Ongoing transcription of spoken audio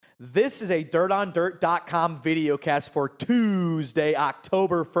This is a DirtOnDirt.com videocast for Tuesday,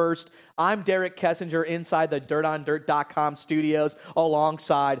 October 1st. I'm Derek Kessinger inside the DirtOnDirt.com studios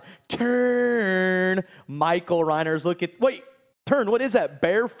alongside Turn Michael Reiners. Turn, what is that?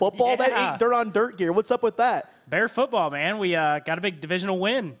 Bear football? That ain't Dirt on Dirt gear. What's up with that? Bear football, man. We got a big divisional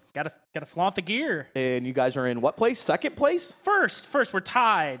win. Got to flaunt the gear. And you guys are in what place? Second place? First, we're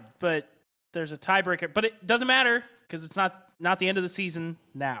tied, but there's a tiebreaker. But it doesn't matter because it's not the end of the season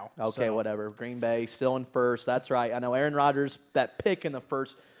now. Okay, whatever. Green Bay still in first. That's right. I know Aaron Rodgers, that pick in the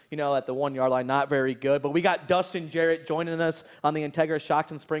first, at the 1 yard line, not very good. But we got Dustin Jarrett joining us on the Integra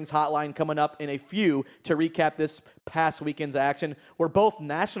Shocks and Springs hotline coming up in a few to recap this past weekend's action where both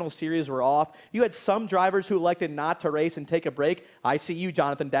national series were off. You had some drivers who elected not to race and take a break. I see you,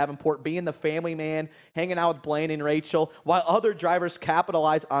 Jonathan Davenport, being the family man, hanging out with Blaine and Rachel, while other drivers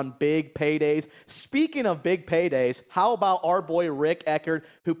capitalize on big paydays. Speaking of big paydays, how about our boy Rick Eckert,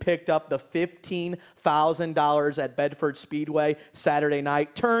 who picked up the $15,000 at Bedford Speedway Saturday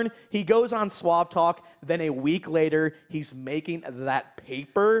night? He goes on Suave Talk, then a week later, he's making that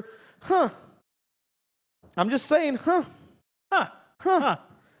paper. I'm just saying, I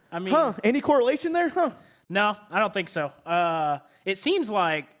mean, any correlation there? No, I don't think so. It seems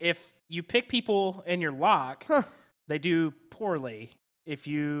like if you pick people in your lock, they do poorly. If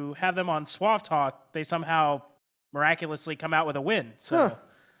you have them on Suave Talk, they somehow miraculously come out with a win. So,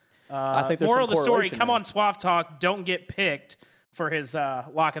 I think there's moral some of the story: correlation come there. on Suave Talk, don't get picked for his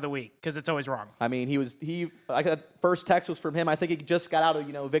lock of the week because it's always wrong. I mean, first text was from him. I think he just got out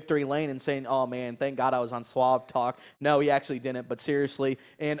of, victory lane and saying, oh, man, thank God I was on Suave Talk. No, he actually didn't, but seriously.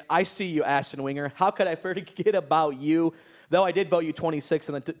 And I see you, Ashton Winger. How could I forget about you? Though I did vote you 26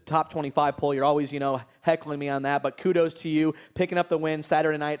 in the top 25 poll, you're always, heckling me on that. But kudos to you picking up the win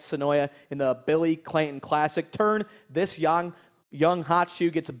Saturday night at Sonoya in the Billy Clayton Classic. This young hot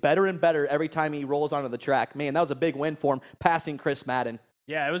shoe gets better and better every time he rolls onto the track. Man, that was a big win for him, passing Chris Madden.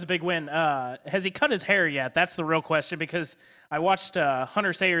 Yeah, it was a big win. Has he cut his hair yet? That's the real question because I watched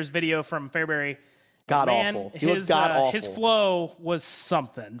Hunter Sayers' video from Fairbury. God-awful. He looked god-awful. His flow was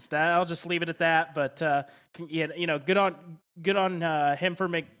something. I'll just leave it at that. But, good on him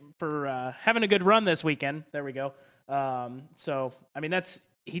for having a good run this weekend. There we go.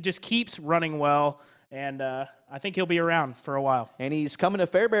 He just keeps running well. And I think he'll be around for a while. And he's coming to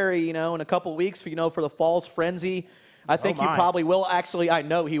Fairbury, in a couple weeks, for the Falls Frenzy. I think he probably will. Actually, I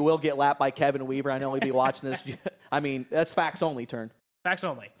know he will get lapped by Kevin Weaver. I know he'll be watching this. I mean, that's facts only, Turn. Facts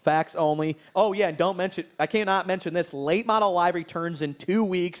only. Facts only. Oh, yeah, and I cannot mention this. Late Model Live returns in 2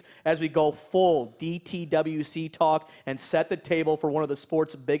 weeks as we go full DTWC talk and set the table for one of the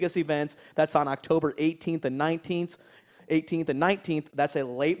sport's biggest events. That's on October 18th and 19th. That's a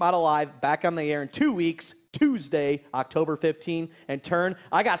Late Model Live back on the air in 2 weeks, Tuesday, October 15th. And Turn,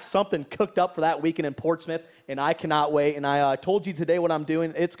 I got something cooked up for that weekend in Portsmouth, and I cannot wait. And I told you today what I'm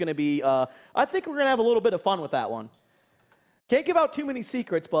doing. It's going to be, I think we're going to have a little bit of fun with that one. Can't give out too many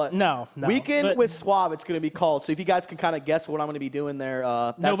secrets, but no. Weekend with Suave, it's going to be called. So if you guys can kind of guess what I'm going to be doing there,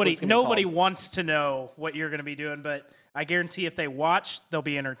 that's nobody wants to know what you're going to be doing, but I guarantee if they watch, they'll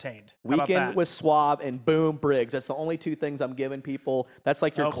be entertained. Weekend with Suave and Boom Briggs. That's the only two things I'm giving people. That's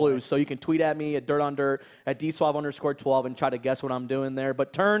like your clues. So you can tweet at me at DirtOnDirt, at DSuave_12, and try to guess what I'm doing there.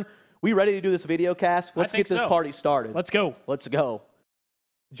 But Turn, we ready to do this video cast? Let's get this party started. Let's go. Let's go.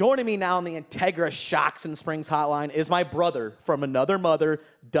 Joining me now on the Integra Shocks and Springs hotline is my brother from another mother,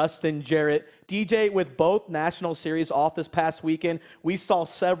 Dustin Jarrett. DJ, with both National Series off this past weekend, we saw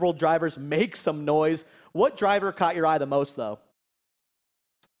several drivers make some noise. What driver caught your eye the most, though?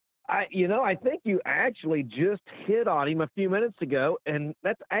 I think you actually just hit on him a few minutes ago, and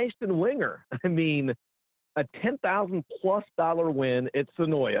that's Ashton Winger. I mean, a $10,000+ win at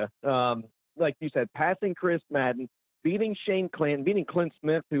Sonoya. Like you said, passing Chris Madden, beating Shane Clanton, beating Clint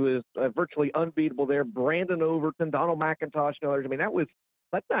Smith, who is virtually unbeatable there, Brandon Overton, Donald McIntosh, and others. I mean,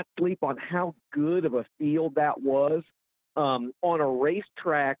 let's not sleep on how good of a field that was on a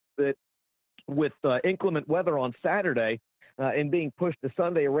racetrack that, with inclement weather on Saturday and being pushed to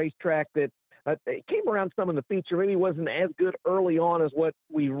Sunday, a racetrack that it came around some in the feature, maybe wasn't as good early on as what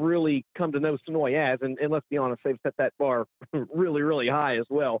we really come to know Sonoy as. And let's be honest, they've set that bar really, really high as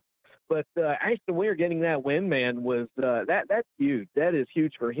well. But Ashton Winger getting that win, man, was that's huge. That is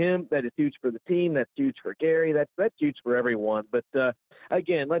huge for him. That is huge for the team. That's huge for Gary. That's huge for everyone. But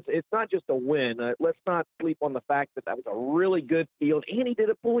again, it's not just a win. Let's not sleep on the fact that was a really good field, and he did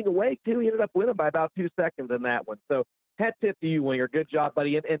it pulling away too. He ended up winning by about 2 seconds in that one. So hat tip to you, Winger. Good job,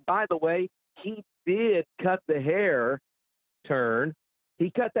 buddy. And by the way, he did cut the hair. Turn. he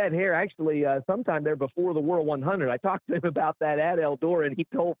cut that hair actually sometime there before the World 100. I talked to him about that at Eldora, and he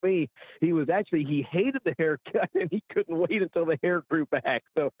told me he hated the haircut and he couldn't wait until the hair grew back.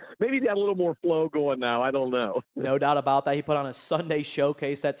 So maybe he got a little more flow going now. I don't know. No doubt about that. He put on a Sunday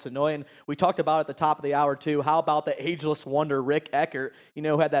showcase at Sonoy, and we talked about at the top of the hour too. How about the ageless wonder Rick Eckert?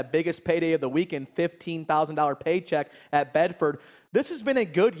 Who had that biggest payday of the weekend, $15,000 paycheck at Bedford. This has been a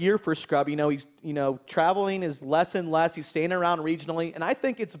good year for Scrub. He's traveling is less and less. He's staying around regionally, and I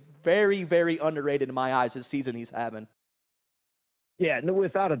think it's very, very underrated in my eyes this season he's having. Yeah, no,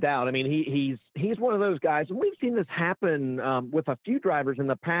 without a doubt. I mean, he's one of those guys, and we've seen this happen with a few drivers in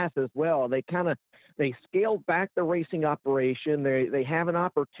the past as well. They scaled back the racing operation. They have an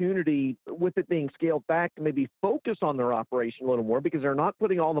opportunity with it being scaled back to maybe focus on their operation a little more because they're not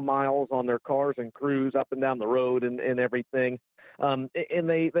putting all the miles on their cars and crews up and down the road and everything. And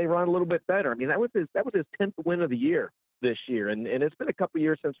they run a little bit better. I mean, that was his 10th win of the year this year, and it's been a couple of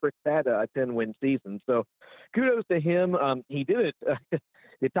years since Rick had a 10-win season. So kudos to him. He did it.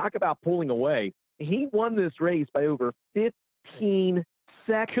 You talk about pulling away. He won this race by over 15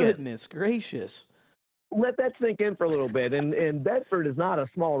 seconds. Goodness gracious. Let that sink in for a little bit. And Bedford is not a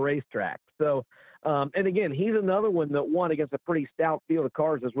small racetrack. So, and again, he's another one that won against a pretty stout field of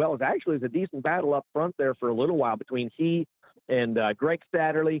cars as well. It's a decent battle up front there for a little while between he and Greg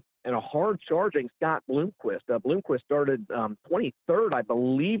Satterley and a hard-charging Scott Bloomquist. Bloomquist started 23rd, I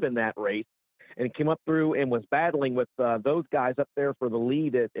believe, in that race, and came up through and was battling with those guys up there for the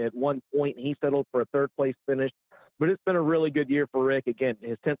lead at one point. He settled for a third-place finish. But it's been a really good year for Rick. Again,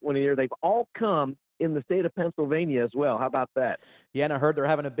 his 10th win of the year. They've all come in the state of Pennsylvania as well. How about that? Yeah, and I heard they're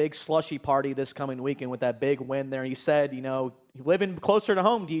having a big slushy party this coming weekend with that big win there. He said, living closer to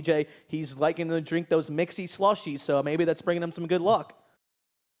home, DJ, he's liking to drink those mixy slushies, so maybe that's bringing him some good luck.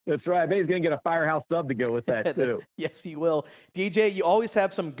 That's right. Maybe he's going to get a Firehouse sub to go with that, too. Yes, he will. DJ, you always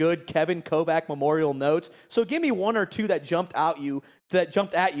have some good Kevin Kovac memorial notes, so give me one or two that jumped at you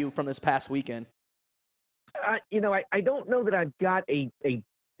from this past weekend. I don't know that I've got a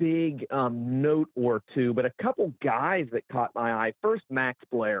big note or two, but a couple guys that caught my eye. First, Max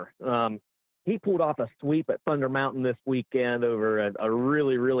Blair. He pulled off a sweep at Thunder Mountain this weekend over a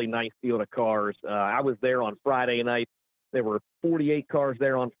really, really nice field of cars. I was there on Friday night. There were 48 cars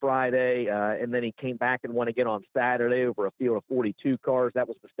there on Friday, and then he came back and won again on Saturday over a field of 42 cars. That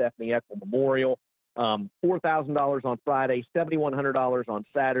was the Stephanie Eckel Memorial. $4,000 on Friday, $7,100 on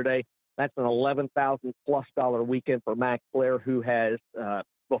Saturday. That's an $11,000+ weekend for Max Blair, who has,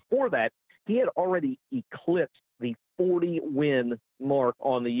 before that, he had already eclipsed the 40-win mark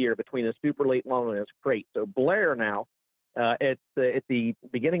on the year between his super late model and his crate. So Blair now, at the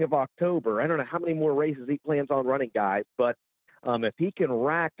beginning of October, I don't know how many more races he plans on running, guys, but if he can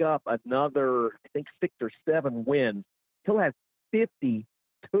rack up another, I think, 6 or 7 wins, he'll have 50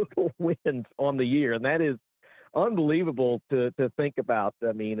 total wins on the year, and that is unbelievable to think about.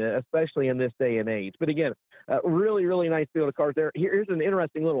 I mean, especially in this day and age. But again, really, really nice field of cars there. Here's an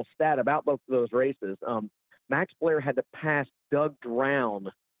interesting little stat about both of those races. Max Blair had to pass Doug Drown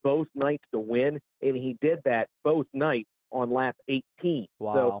both nights to win, and he did that both nights on lap 18.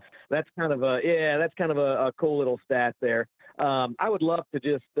 Wow. So that's kind of a cool little stat there. I would love to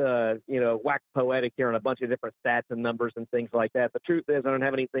just, wax poetic here on a bunch of different stats and numbers and things like that. The truth is, I don't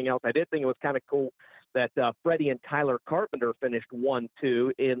have anything else. I did think it was kind of cool that Freddie and Tyler Carpenter finished 1-2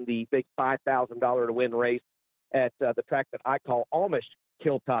 in the big $5,000 to win race at the track that I call Amish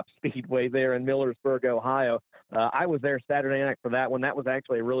Hilltop Speedway there in Millersburg, Ohio. I was there Saturday night for that one. That was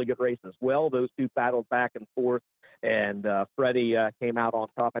actually a really good race as well. Those two battled back and forth, and Freddie came out on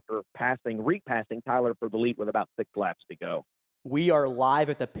top after repassing Tyler for the lead with about 6 laps to go. We are live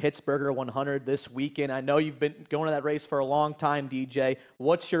at the Pittsburgher 100 this weekend. I know you've been going to that race for a long time, DJ.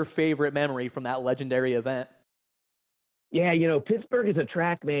 What's your favorite memory from that legendary event? Yeah, Pittsburgh is a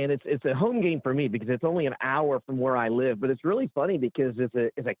track, man. It's a home game for me because it's only an hour from where I live. But it's really funny because as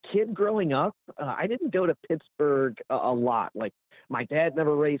a kid growing up, I didn't go to Pittsburgh a lot. Like, my dad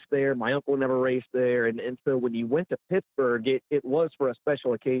never raced there. My uncle never raced there. And so when you went to Pittsburgh, it was for a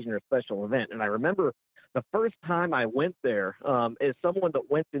special occasion or a special event. And I remember the first time I went there, as someone that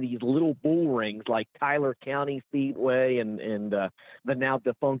went to these little bull rings like Tyler County Speedway and the now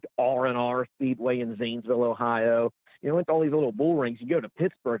defunct R&R Speedway in Zanesville, Ohio. Went to all these little bull rings. You go to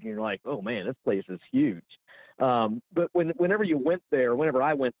Pittsburgh and you're like, oh man, this place is huge. But whenever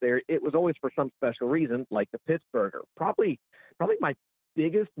I went there, it was always for some special reason, like the Pittsburgher. Probably my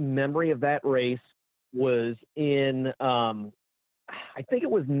biggest memory of that race was in, I think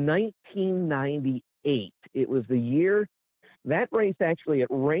it was 1998. It was the year that race it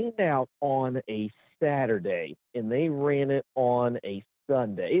rained out on a Saturday, and they ran it on a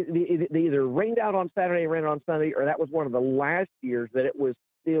Sunday. It either rained out on Saturday, rained out on Sunday, or that was one of the last years that it was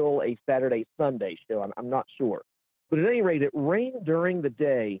still a Saturday Sunday show. I'm not sure, but at any rate, it rained during the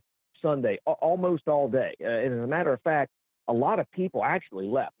day Sunday, almost all day. And as a matter of fact, a lot of people actually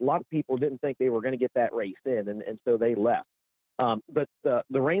left. A lot of people didn't think they were going to get that race in, and so they left. But the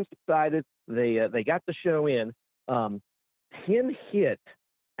rain subsided. They got the show in. Tim Hitt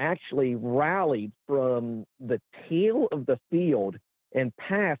actually rallied from the tail of the field and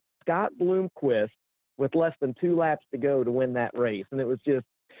passed Scott Bloomquist with less than 2 laps to go to win that race. And it was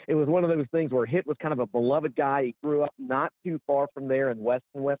one of those things where Hitt was kind of a beloved guy. He grew up not too far from there in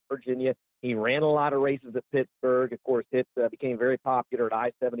Weston, West Virginia. He ran a lot of races at Pittsburgh. Of course, Hitt became very popular at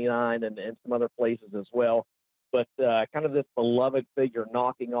I-79 and some other places as well. But kind of this beloved figure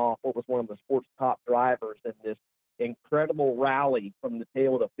knocking off what was one of the sport's top drivers in this incredible rally from the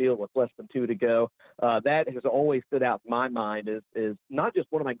tail of the field with less than 2 to go. That has always stood out in my mind is not just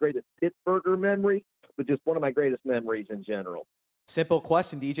one of my greatest Pittsburgher memories, but just one of my greatest memories in general. Simple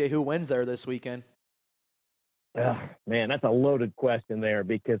question, DJ. Who wins there this weekend? Man, that's a loaded question there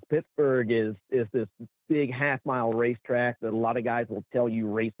because Pittsburgh is this big half-mile racetrack that a lot of guys will tell you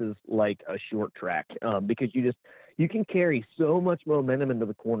races like a short track because you can carry so much momentum into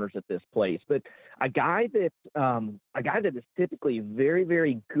the corners at this place. But a guy that is typically very,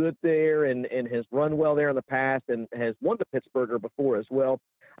 very good there and has run well there in the past and has won the Pittsburgher before as well,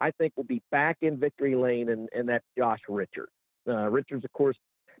 I think will be back in victory lane, and that's Josh Richards. Richards, of course,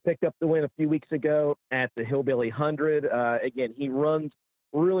 picked up the win a few weeks ago at the Hillbilly 100. Again, he runs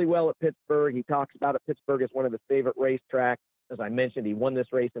really well at Pittsburgh. He talks about it. Pittsburgh as one of his favorite racetracks. As I mentioned, he won this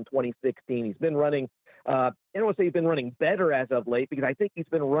race in 2016. He's been running, I don't want to say he's been running better as of late because I think he's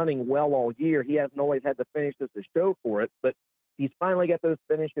been running well all year. He hasn't always had the finishes to show for it, but he's finally got those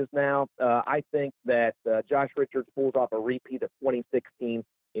finishes now. I think that Josh Richards pulls off a repeat of 2016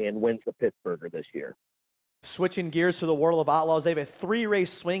 and wins the Pittsburgher this year. Switching gears to the World of Outlaws, they have a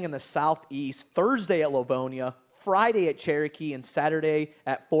 3-race swing in the Southeast, Thursday at Livonia, Friday at Cherokee, and Saturday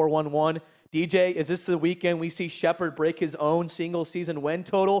at 411. DJ, is this the weekend we see Shepard break his own single-season win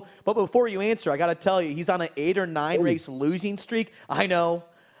total? But before you answer, I got to tell you, he's on an 8 or 9 race losing streak. I know.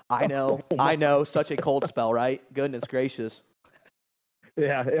 Such a cold spell, right? Goodness gracious.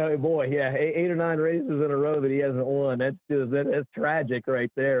 Yeah, boy, yeah, 8 or 9 races in a row that he hasn't won. That's tragic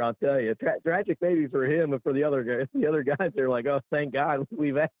right there. I'll tell you, tragic maybe for him, but for the other guys, they're like, oh, thank God,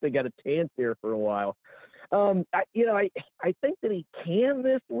 we've actually got a chance here for a while. I think that he can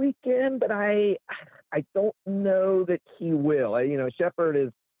this weekend, but I don't know that he will. Shepard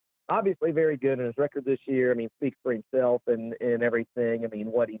is obviously very good, and his record this year, speaks for himself and everything.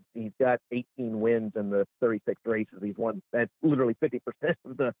 He's got 18 wins in the 36 races he's won. That's literally 50%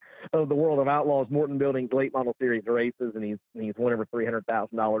 of the World of Outlaws Morton Building's late model series races, and he's won over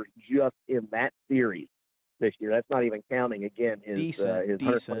 $300,000 just in that series this year. That's not even counting again his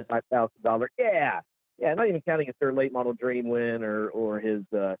 $125,000. Yeah, not even counting his third late model dream win or his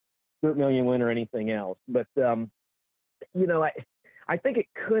Dirt Million win or anything else. But I think it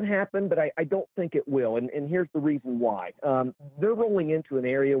could happen, but I don't think it will. And here's the reason why. They're rolling into an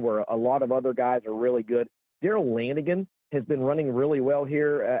area where a lot of other guys are really good. Darrell Lanigan has been running really well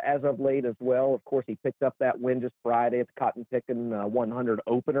here as of late as well. Of course, he picked up that win just Friday at the Cotton Pickin 100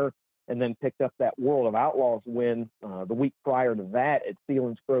 opener and then picked up that World of Outlaws win the week prior to that at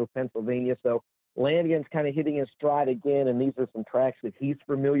Selinsgrove, Pennsylvania. So Lanigan's kind of hitting his stride again, and these are some tracks that he's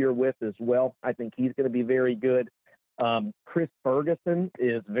familiar with as well. I think he's going to be very good. Chris Ferguson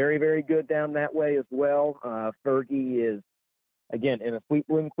is very, very good down that way as well. Fergie is, again, in a Sweet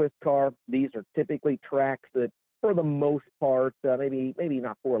Bloomquist car. These are typically tracks that, for the most part, maybe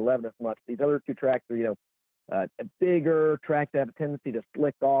not 411 as much. These other 2 tracks are, bigger tracks that have a tendency to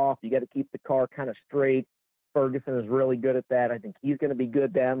slick off. You got to keep the car kind of straight. Ferguson is really good at that. I think he's going to be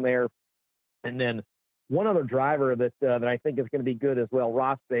good down there. And then one other driver that I think is going to be good as well,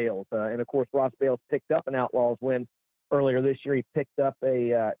 Ross Bales. And of course, Ross Bales picked up an Outlaws win earlier this year. He picked up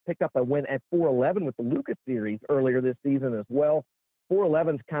a win at 411 with the Lucas Series earlier this season as well.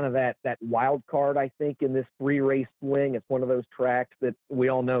 411 is kind of that wild card, I think, in this 3-race swing. It's one of those tracks that we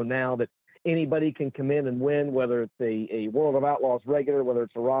all know now that anybody can come in and win, whether it's a World of Outlaws regular, whether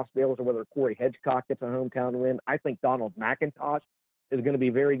it's a Ross Bales, or whether Corey Hedgecock gets a hometown win. I think Donald McIntosh is going to be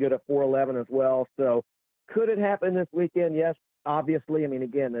very good at 411 as well. So could it happen this weekend? Yes, obviously.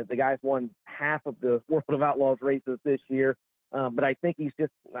 Again, the guy's won half of the World of Outlaws races this year. But I think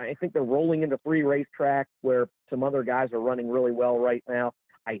I think they're rolling into 3 racetracks where some other guys are running really well right now.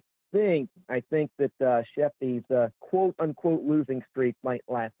 I think that Shefty's quote unquote losing streak might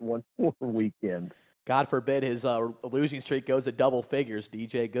last one more weekend. God forbid his losing streak goes to double figures,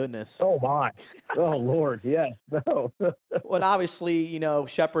 DJ. Goodness. Oh, my. Oh, Lord, yes. No. Well, obviously,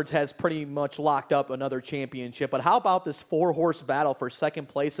 Shepherd has pretty much locked up another championship. But how about this 4-horse battle for second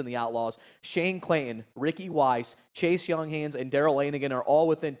place in the Outlaws? Shane Clanton, Ricky Weiss, Chase Younghands, and Daryl Lanigan are all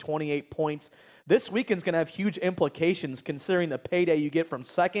within 28 points. This weekend's going to have huge implications considering the payday you get from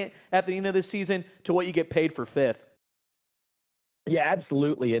second at the end of the season to what you get paid for fifth. Yeah,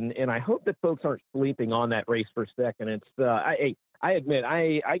 absolutely. And I hope that folks aren't sleeping on that race for second. It's I admit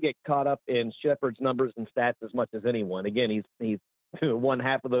I get caught up in Shepherd's numbers and stats as much as anyone. Again, he's won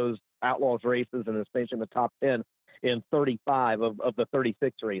half of those Outlaws races and is finishing the top 10 in 35 of the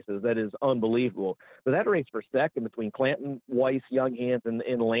 36 races. That is unbelievable. But that race for second between Clanton, Weiss, Younghands,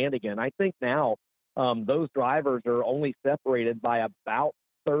 and Lanigan, I think now those drivers are only separated by about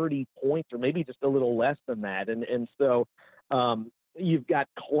 30 points or maybe just a little less than that. And so you've got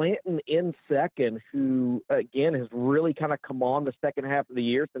Clanton in second, who, again, has really kind of come on the second half of the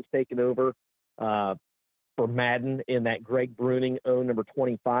year since taking over for Madden in that Greg Bruning owned number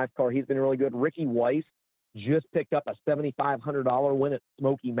 25 car. He's been really good. Ricky Weiss just picked up a $7,500 win at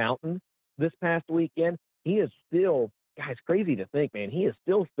Smoky Mountain this past weekend. He is still, guys, crazy to think, man, he is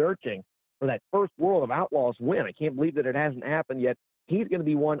still searching for that first World of Outlaws win. I can't believe that it hasn't happened yet. He's going to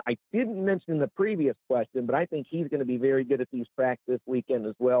be one I didn't mention in the previous question, but I think he's going to be very good at these tracks this weekend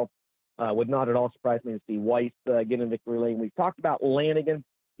as well. Would not at all surprise me to see Weiss get in victory lane. We've talked about Lanigan.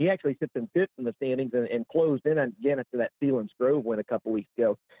 He actually sits in fifth in the standings and closed in again after that Sealands Grove win a couple weeks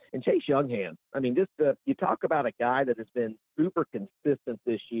ago. And Chase Younghands, I mean, just you talk about a guy that has been super consistent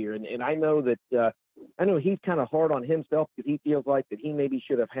this year. And I know that I know he's kind of hard on himself because he feels like that he maybe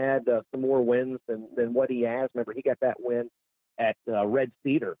should have had some more wins than what he has. Remember, he got that win at Red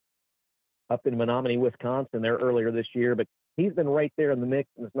Cedar up in Menominee, Wisconsin there earlier this year, but he's been right there in the mix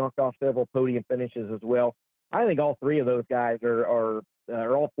and has knocked off several podium finishes as well. I think all three of those guys or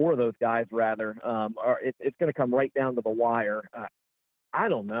all four of those guys rather, it's going to come right down to the wire. I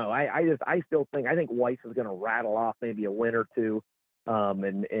don't know. I still think Weiss is going to rattle off maybe a win or two,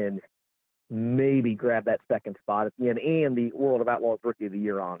 and maybe grab that second spot at the end and the World of Outlaws Rookie of the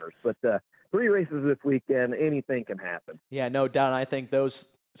Year honors. But 3 races this weekend, anything can happen. Yeah, no doubt. And I think those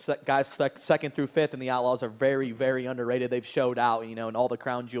guys second through fifth in the Outlaws are very, very underrated. They've showed out, in all the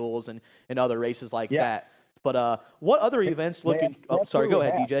crown jewels and other races like that. But what other events looking – oh, sorry, go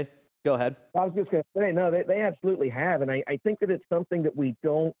ahead, DJ. Go ahead. I was just going to say, no, they absolutely have. And I think that it's something that we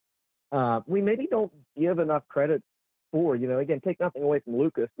maybe don't give enough credit for. Again, take nothing away from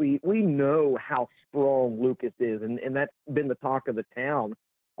Lucas. We know how strong Lucas is, and that's been the talk of the town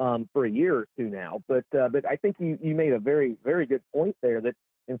for a year or two now. But I think you made a very, very good point there that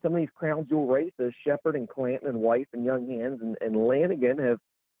in some of these crown jewel races, Shepherd and Clanton and Weiss and Younghands and Lanigan have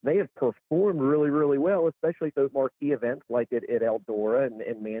performed really, really well, especially at those marquee events like at Eldora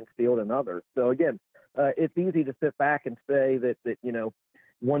and Mansfield and others. So again, it's easy to sit back and say that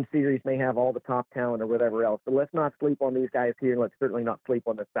one series may have all the top talent or whatever else. But let's not sleep on these guys here, and let's certainly not sleep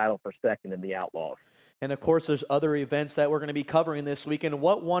on this battle for second in the Outlaws. And, of course, there's other events that we're going to be covering this weekend.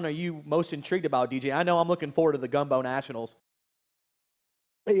 What one are you most intrigued about, DJ? I know I'm looking forward to the Gumbo Nationals.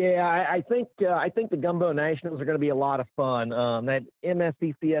 Yeah, I think the Gumbo Nationals are going to be a lot of fun. That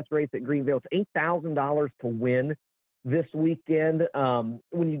MSCCS race at Greenville, it's $8,000 to win this weekend.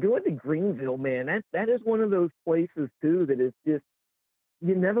 When you go into Greenville, man, that is one of those places, too, that is just,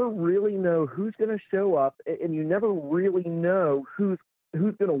 you never really know who's going to show up, and you never really know who's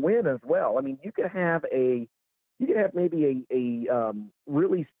going to win as well. I mean, you could have maybe a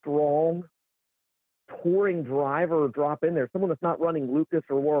really strong touring driver drop in there. Someone that's not running Lucas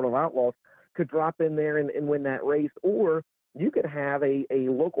or World of Outlaws could drop in there and win that race. Or you could have a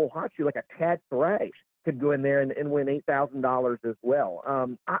local hot shoe like a Chad Thrash could go in there and win $8,000 as well.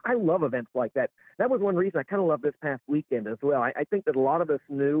 I love events like that. That was one reason I kind of love this past weekend as well. I think that a lot of us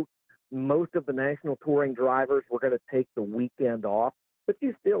knew most of the national touring drivers were going to take the weekend off. But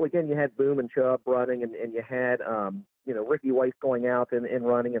you still, again, you had Boom and Chubb running, and you had, Ricky Weiss going out and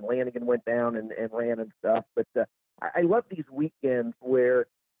running, and Lanigan went down and ran and stuff. But I love these weekends where,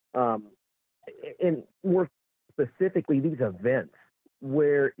 and more specifically these events,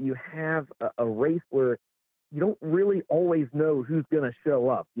 where you have a race where you don't really always know who's going to show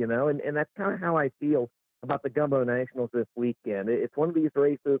up, and that's kind of how I feel about the Gumbo Nationals this weekend. It's one of these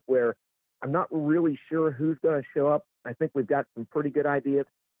races where I'm not really sure who's going to show up. I think we've got some pretty good ideas,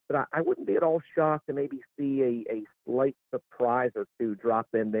 but I wouldn't be at all shocked to maybe see a slight surprise or two drop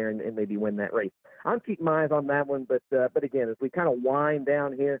in there and maybe win that race. I'm keeping my eyes on that one, but again, as we kind of wind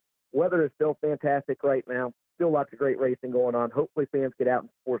down here, weather is still fantastic right now. still lots of great racing going on. Hopefully fans get out and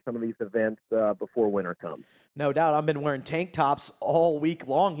support some of these events before winter comes. No doubt. I've been wearing tank tops all week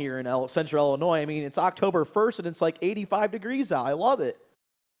long here in Central Illinois. I mean, it's October 1st, and it's like 85 degrees out. I love it.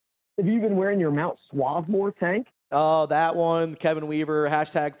 Have you been wearing your Mount Swarthmore tank? Oh, that one, Kevin Weaver,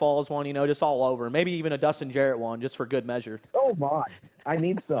 #Falls one, just all over. Maybe even a Dustin Jarrett one, just for good measure. Oh, my. I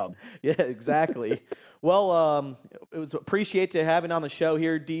need some. Yeah, exactly. Well, it was appreciate to having on the show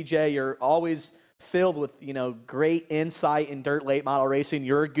here, DJ. You're always filled with, great insight in dirt late model racing.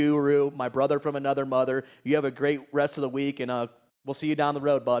 You're a guru, my brother from another mother. You have a great rest of the week, and we'll see you down the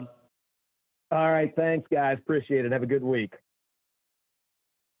road, bud. All right, thanks, guys. Appreciate it. Have a good week.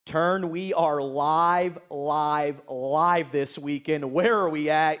 Turn, we are live this weekend. Where are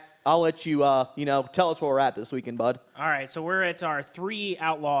we at? I'll let you, tell us where we're at this weekend, bud. All right, so we're at our 3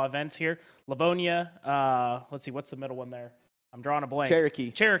 outlaw events here. Livonia, let's see, what's the middle one there? I'm drawing a blank.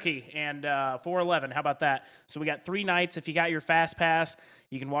 Cherokee, and 411. How about that? So we got 3 nights. If you got your Fast Pass,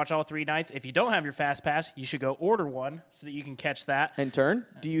 you can watch all 3 nights. If you don't have your Fast Pass, you should go order one so that you can catch that. And Turn,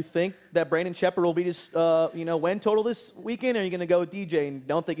 do you think that Brandon Shepard will be just, win total this weekend, or are you going to go with DJ and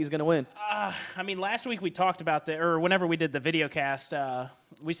don't think he's going to win? Last week we talked about or whenever we did the video cast,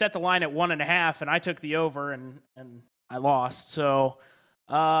 we set the line at 1.5, and I took the over, and I lost. So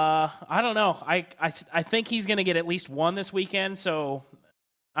I don't know. I think he's going to get at least 1 this weekend, so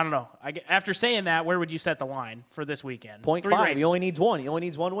I don't know. After saying that, where would you set the line for this weekend? 0.5. He only needs 1. He only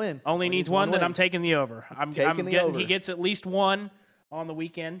needs 1 win. Only needs one, then I'm taking the over. I'm taking the over. He gets at least 1 on the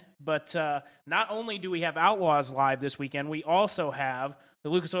weekend. But not only do we have Outlaws live this weekend, we also have the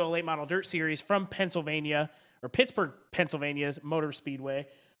Lucas Oil Late Model Dirt Series from Pittsburgh, Pennsylvania's Motor Speedway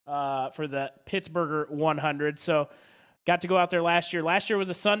for the Pittsburgher 100. So got to go out there last year. Last year was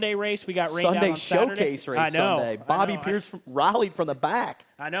a Sunday race. We got rained out on Saturday. Showcase race Sunday. Bobby Pierce rallied from the back.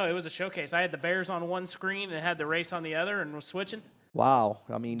 I know. It was a showcase. I had the Bears on one screen and had the race on the other and was switching. Wow.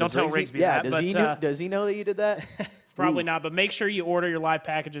 I mean, don't tell Rigsby that. Does he know that you did that? Probably not, but make sure you order your live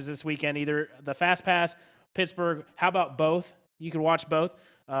packages this weekend, either the Fast Pass, Pittsburgh. How about both? You can watch both,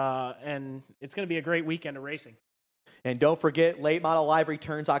 and it's going to be a great weekend of racing. And don't forget, Late Model Live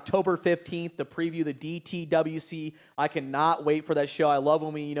returns October 15th to preview the DTWC. I cannot wait for that show. I love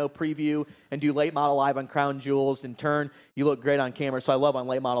when we, preview and do Late Model Live on Crown Jewels. In turn, you look great on camera, so I love on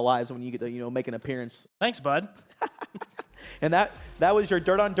Late Model Lives when you get to, make an appearance. Thanks, bud. And that was your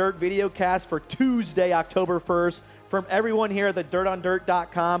Dirt on Dirt video cast for Tuesday, October 1st. From everyone here at the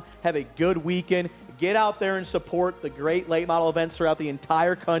dirtondirt.com, have a good weekend. Get out there and support the great late model events throughout the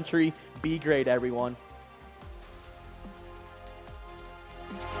entire country. Be great, everyone.